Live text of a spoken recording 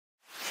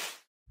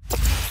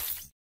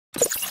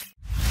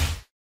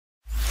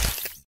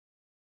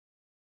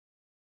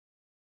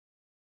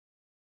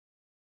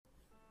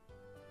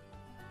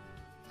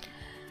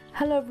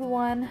Hello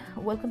everyone,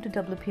 welcome to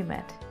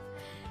Wpmet.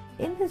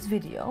 In this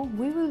video,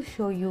 we will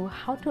show you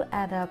how to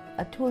add up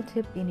a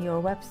tooltip in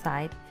your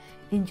website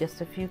in just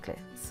a few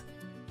clicks,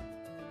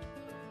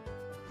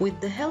 with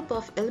the help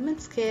of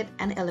ElementsKit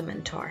and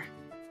Elementor.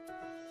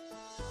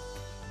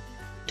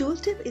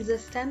 Tooltip is a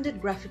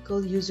standard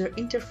graphical user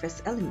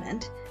interface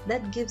element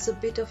that gives a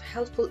bit of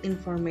helpful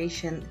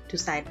information to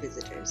site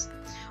visitors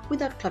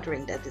without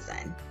cluttering the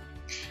design.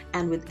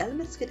 And with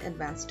ElementsKit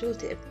Advanced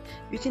Tooltip,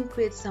 you can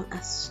create some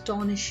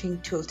astonishing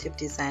tooltip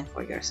design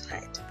for your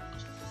site.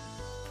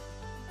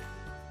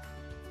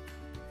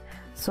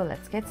 So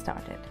let's get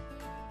started.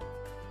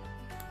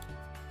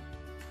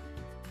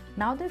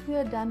 Now that we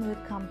are done with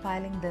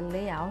compiling the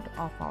layout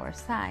of our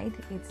site,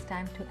 it's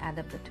time to add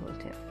up the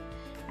tooltip.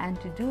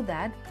 And to do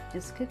that,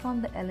 just click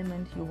on the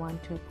element you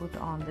want to put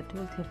on the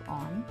tooltip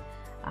on.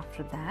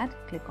 After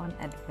that, click on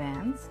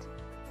Advanced,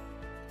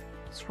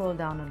 scroll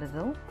down a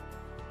little,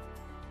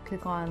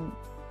 click on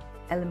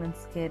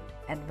ElementsKit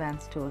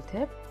Advanced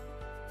Tooltip.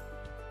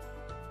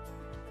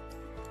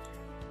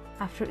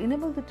 After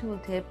enable the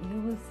tooltip, you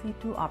will see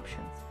two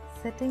options,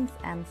 Settings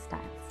and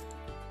Styles.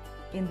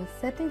 In the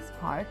Settings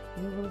part,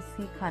 you will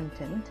see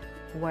Content,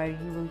 where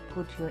you will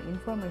put your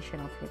information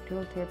of your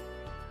tooltip,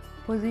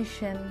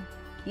 position,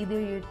 either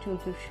your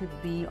tooltip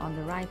should be on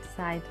the right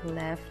side,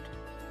 left,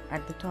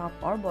 at the top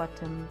or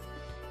bottom,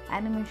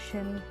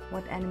 animation,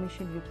 what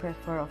animation you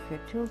prefer of your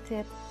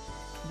tooltip,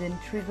 then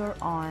trigger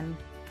on,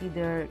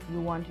 either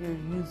you want your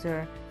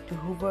user to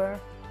hover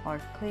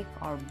or click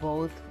or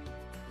both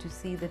to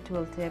see the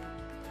tooltip.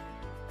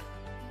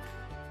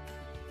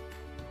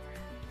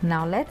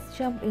 Now let's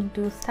jump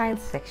into Style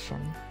section.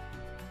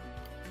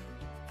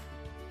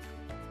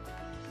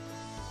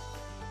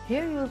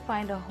 Here you will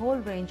find a whole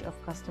range of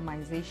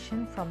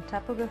customization from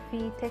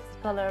typography, text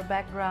color,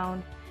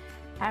 background,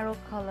 arrow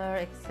color,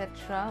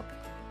 etc.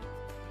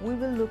 We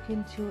will look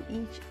into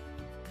each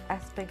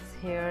aspects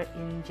here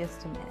in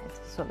just a minute.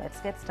 So let's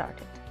get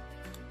started.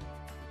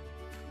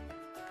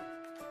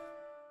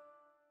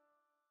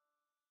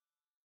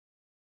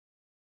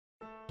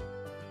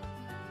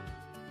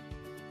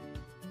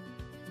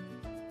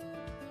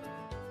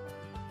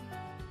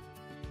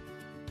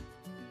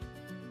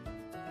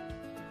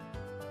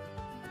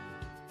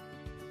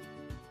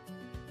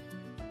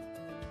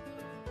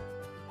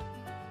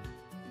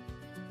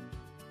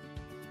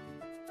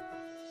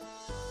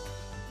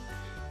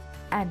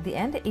 At the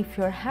end, if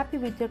you're happy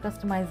with your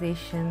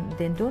customization,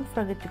 then don't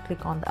forget to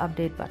click on the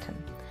update button.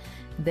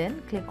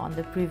 Then click on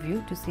the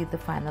preview to see the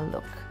final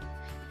look.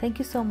 Thank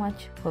you so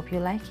much. Hope you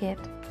like it.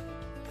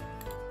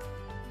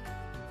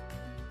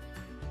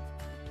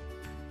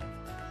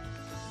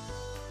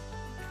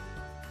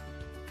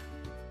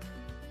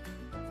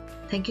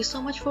 Thank you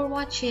so much for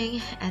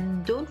watching,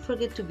 and don't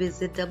forget to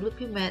visit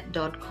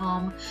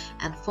wpmet.com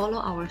and follow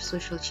our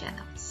social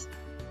channels.